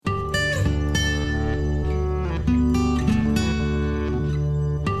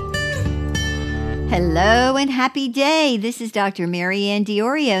Hello and happy day. This is Dr. Mary Ann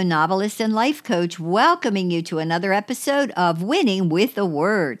Diorio, novelist and life coach, welcoming you to another episode of Winning with the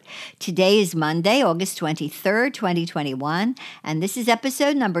Word. Today is Monday, August 23rd, 2021, and this is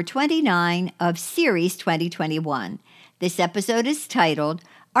episode number 29 of Series 2021. This episode is titled,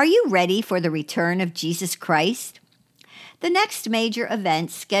 Are You Ready for the Return of Jesus Christ? The next major event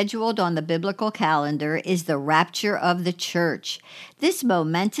scheduled on the biblical calendar is the rapture of the church. This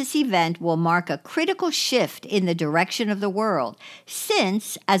momentous event will mark a critical shift in the direction of the world,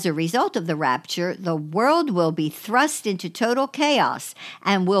 since, as a result of the rapture, the world will be thrust into total chaos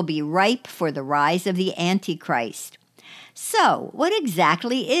and will be ripe for the rise of the Antichrist. So, what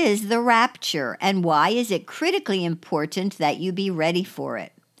exactly is the rapture, and why is it critically important that you be ready for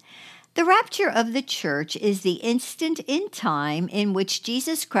it? The rapture of the church is the instant in time in which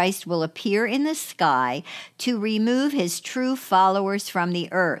Jesus Christ will appear in the sky to remove his true followers from the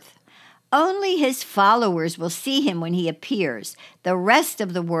earth. Only his followers will see him when he appears. The rest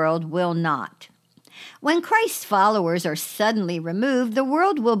of the world will not. When Christ's followers are suddenly removed, the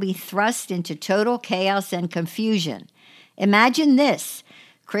world will be thrust into total chaos and confusion. Imagine this: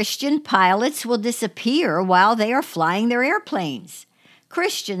 Christian pilots will disappear while they are flying their airplanes.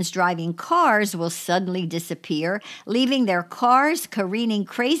 Christians driving cars will suddenly disappear, leaving their cars careening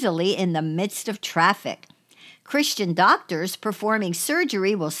crazily in the midst of traffic. Christian doctors performing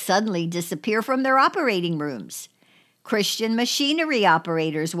surgery will suddenly disappear from their operating rooms. Christian machinery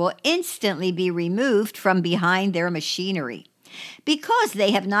operators will instantly be removed from behind their machinery. Because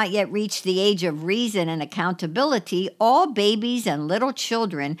they have not yet reached the age of reason and accountability, all babies and little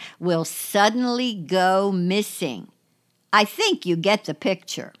children will suddenly go missing. I think you get the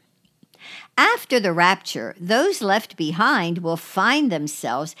picture. After the rapture, those left behind will find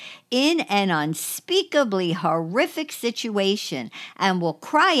themselves in an unspeakably horrific situation and will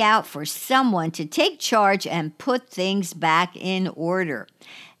cry out for someone to take charge and put things back in order.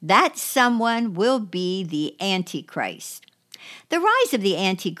 That someone will be the Antichrist. The rise of the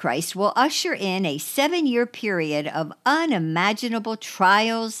Antichrist will usher in a 7-year period of unimaginable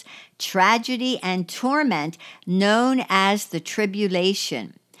trials, tragedy, and torment known as the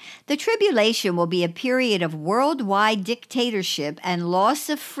tribulation. The tribulation will be a period of worldwide dictatorship and loss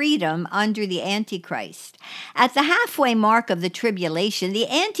of freedom under the Antichrist. At the halfway mark of the tribulation, the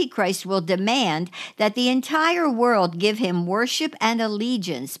Antichrist will demand that the entire world give him worship and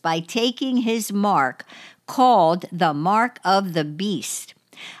allegiance by taking his mark, called the Mark of the Beast.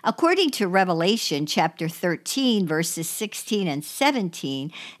 According to Revelation chapter 13, verses 16 and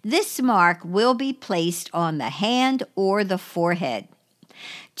 17, this mark will be placed on the hand or the forehead.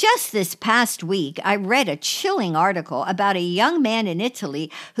 Just this past week, I read a chilling article about a young man in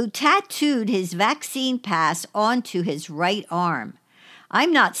Italy who tattooed his vaccine pass onto his right arm.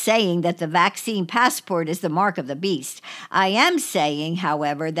 I'm not saying that the vaccine passport is the mark of the beast. I am saying,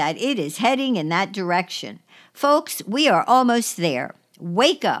 however, that it is heading in that direction. Folks, we are almost there.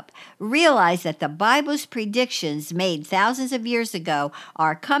 Wake up. Realize that the Bible's predictions made thousands of years ago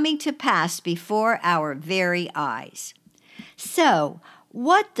are coming to pass before our very eyes. So,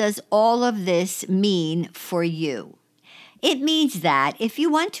 what does all of this mean for you? It means that if you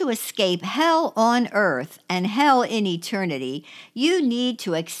want to escape hell on earth and hell in eternity, you need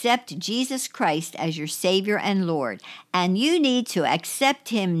to accept Jesus Christ as your Savior and Lord, and you need to accept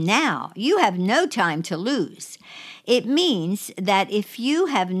him now. You have no time to lose. It means that if you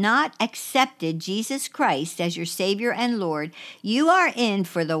have not accepted Jesus Christ as your Savior and Lord, you are in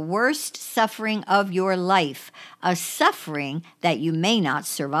for the worst suffering of your life, a suffering that you may not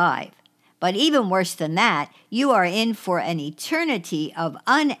survive. But even worse than that, you are in for an eternity of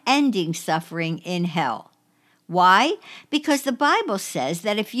unending suffering in hell. Why? Because the Bible says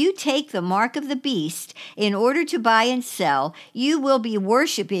that if you take the mark of the beast in order to buy and sell, you will be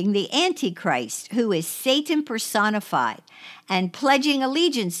worshiping the Antichrist, who is Satan personified, and pledging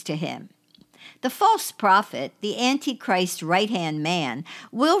allegiance to him. The false prophet, the Antichrist right-hand man,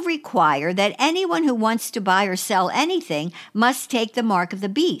 will require that anyone who wants to buy or sell anything must take the mark of the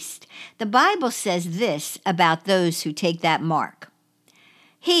beast. The Bible says this about those who take that mark.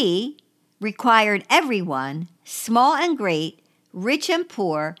 He required everyone, small and great, rich and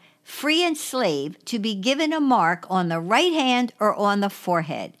poor, free and slave, to be given a mark on the right hand or on the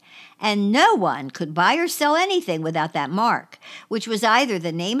forehead. And no one could buy or sell anything without that mark, which was either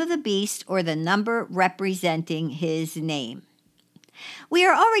the name of the beast or the number representing his name. We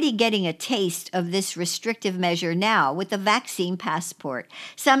are already getting a taste of this restrictive measure now with the vaccine passport.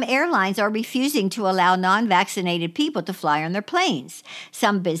 Some airlines are refusing to allow non-vaccinated people to fly on their planes.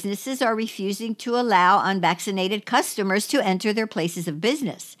 Some businesses are refusing to allow unvaccinated customers to enter their places of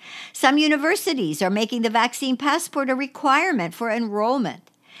business. Some universities are making the vaccine passport a requirement for enrollment.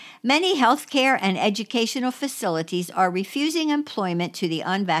 Many healthcare and educational facilities are refusing employment to the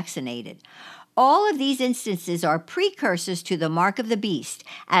unvaccinated. All of these instances are precursors to the mark of the beast,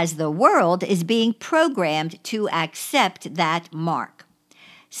 as the world is being programmed to accept that mark.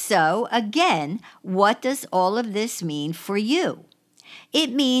 So, again, what does all of this mean for you?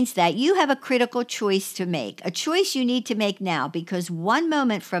 It means that you have a critical choice to make, a choice you need to make now because one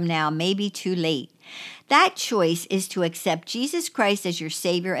moment from now may be too late. That choice is to accept Jesus Christ as your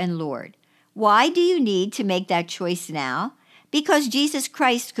Savior and Lord. Why do you need to make that choice now? Because Jesus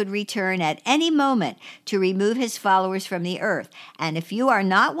Christ could return at any moment to remove his followers from the earth. And if you are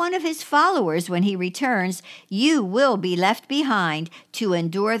not one of his followers when he returns, you will be left behind to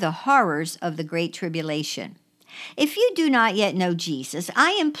endure the horrors of the Great Tribulation. If you do not yet know Jesus,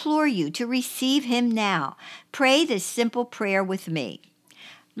 I implore you to receive him now. Pray this simple prayer with me.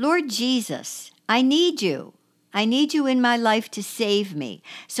 Lord Jesus, I need you. I need you in my life to save me.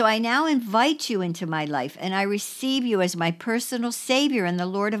 So I now invite you into my life, and I receive you as my personal Savior and the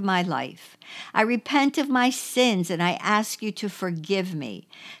Lord of my life. I repent of my sins, and I ask you to forgive me.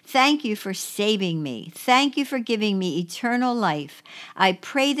 Thank you for saving me. Thank you for giving me eternal life. I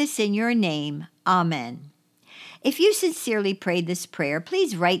pray this in your name. Amen. If you sincerely prayed this prayer,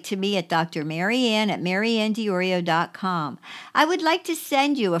 please write to me at Dr. Marianne at mariannediorio.com. I would like to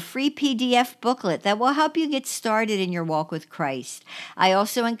send you a free PDF booklet that will help you get started in your walk with Christ. I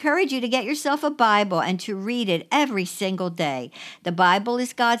also encourage you to get yourself a Bible and to read it every single day. The Bible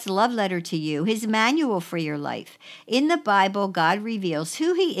is God's love letter to you, his manual for your life. In the Bible, God reveals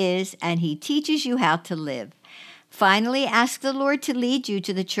who he is and he teaches you how to live. Finally, ask the Lord to lead you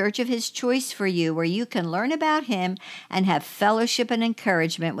to the church of his choice for you, where you can learn about him and have fellowship and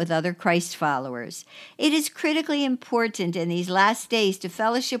encouragement with other Christ followers. It is critically important in these last days to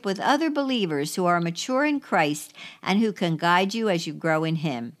fellowship with other believers who are mature in Christ and who can guide you as you grow in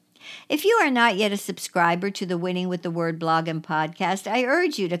him. If you are not yet a subscriber to the Winning with the Word blog and podcast, I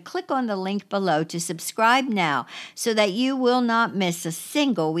urge you to click on the link below to subscribe now so that you will not miss a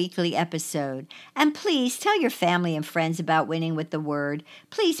single weekly episode. And please tell your family and friends about Winning with the Word.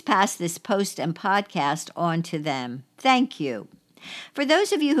 Please pass this post and podcast on to them. Thank you. For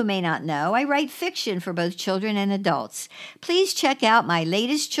those of you who may not know, I write fiction for both children and adults. Please check out my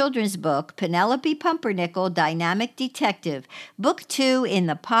latest children's book, Penelope Pumpernickel, Dynamic Detective, Book 2 in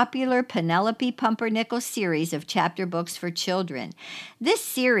the popular Penelope Pumpernickel series of chapter books for children. This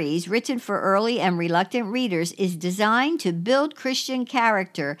series, written for early and reluctant readers, is designed to build Christian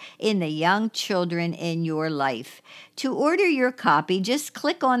character in the young children in your life. To order your copy, just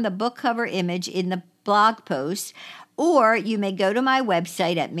click on the book cover image in the blog post, or you may go to my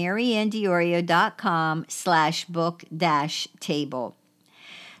website at mariannediorio.com/book-table.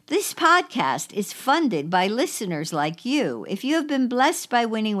 This podcast is funded by listeners like you. If you have been blessed by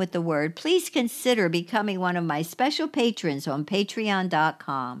Winning with the Word, please consider becoming one of my special patrons on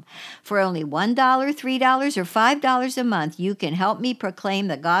patreon.com. For only $1, $3, or $5 a month, you can help me proclaim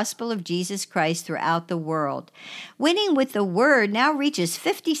the gospel of Jesus Christ throughout the world. Winning with the Word now reaches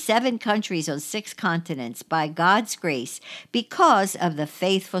 57 countries on 6 continents by God's grace because of the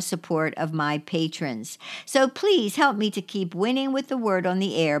faithful support of my patrons. So please help me to keep Winning with the Word on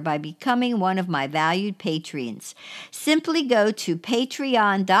the air by becoming one of my valued patrons. Simply go to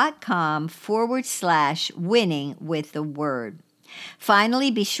patreon.com/winning with the word.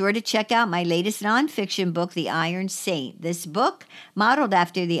 Finally, be sure to check out my latest nonfiction book, The Iron Saint. This book, modeled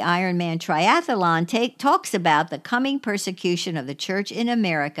after the Ironman Triathlon, talks about the coming persecution of the church in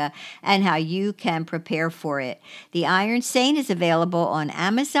America and how you can prepare for it. The Iron Saint is available on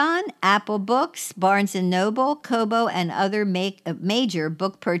Amazon, Apple Books, Barnes & Noble, Kobo, and other major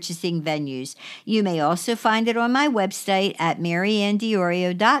book purchasing venues. You may also find it on my website at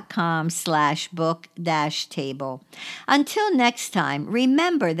mariannediorio.com/book-table. Until next time,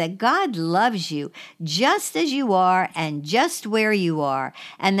 remember that God loves you just as you are and just where you are,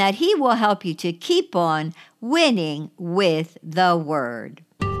 and that He will help you to keep on winning with the Word.